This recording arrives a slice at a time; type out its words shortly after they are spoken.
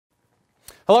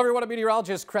Hello everyone, I'm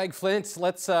meteorologist Craig Flint.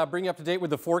 Let's bring you up to date with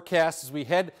the forecast as we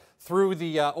head through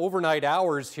the overnight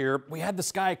hours here. We had the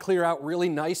sky clear out really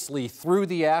nicely through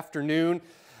the afternoon.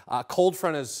 Cold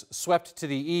front has swept to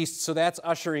the east, so that's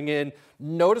ushering in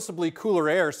noticeably cooler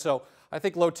air. So I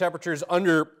think low temperatures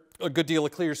under a good deal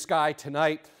of clear sky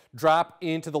tonight drop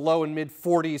into the low and mid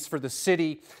 40s for the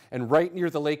city and right near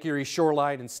the Lake Erie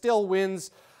shoreline, and still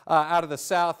winds out of the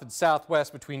south and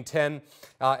southwest between 10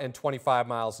 and 25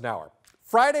 miles an hour.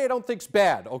 Friday I don't think's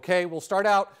bad, okay? We'll start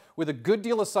out with a good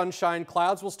deal of sunshine.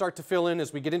 Clouds will start to fill in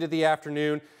as we get into the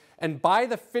afternoon, and by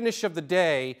the finish of the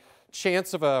day,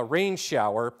 chance of a rain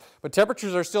shower, but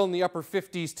temperatures are still in the upper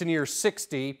 50s to near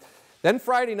 60. Then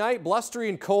Friday night, blustery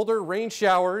and colder, rain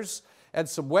showers and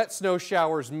some wet snow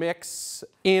showers mix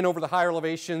in over the higher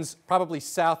elevations, probably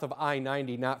south of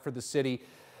I-90, not for the city.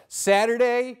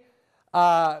 Saturday,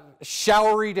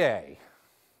 showery day.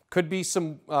 Could be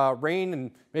some rain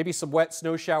and maybe some wet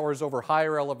snow showers over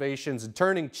higher elevations and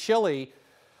turning chilly.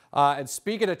 And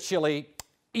speaking of chilly,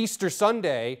 Easter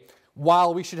Sunday,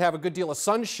 while we should have a good deal of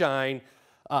sunshine,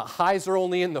 highs are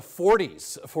only in the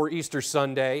 40s for Easter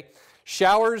Sunday.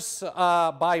 Showers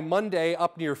by Monday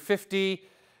up near 50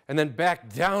 and then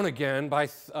back down again by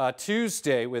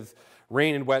Tuesday with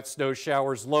rain and wet snow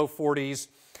showers, low 40s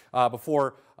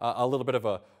before a little bit of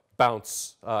a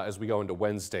bounce as we go into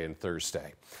Wednesday and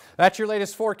Thursday. That's your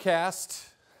latest forecast.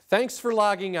 Thanks for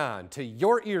logging on to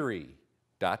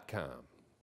YourErie.com.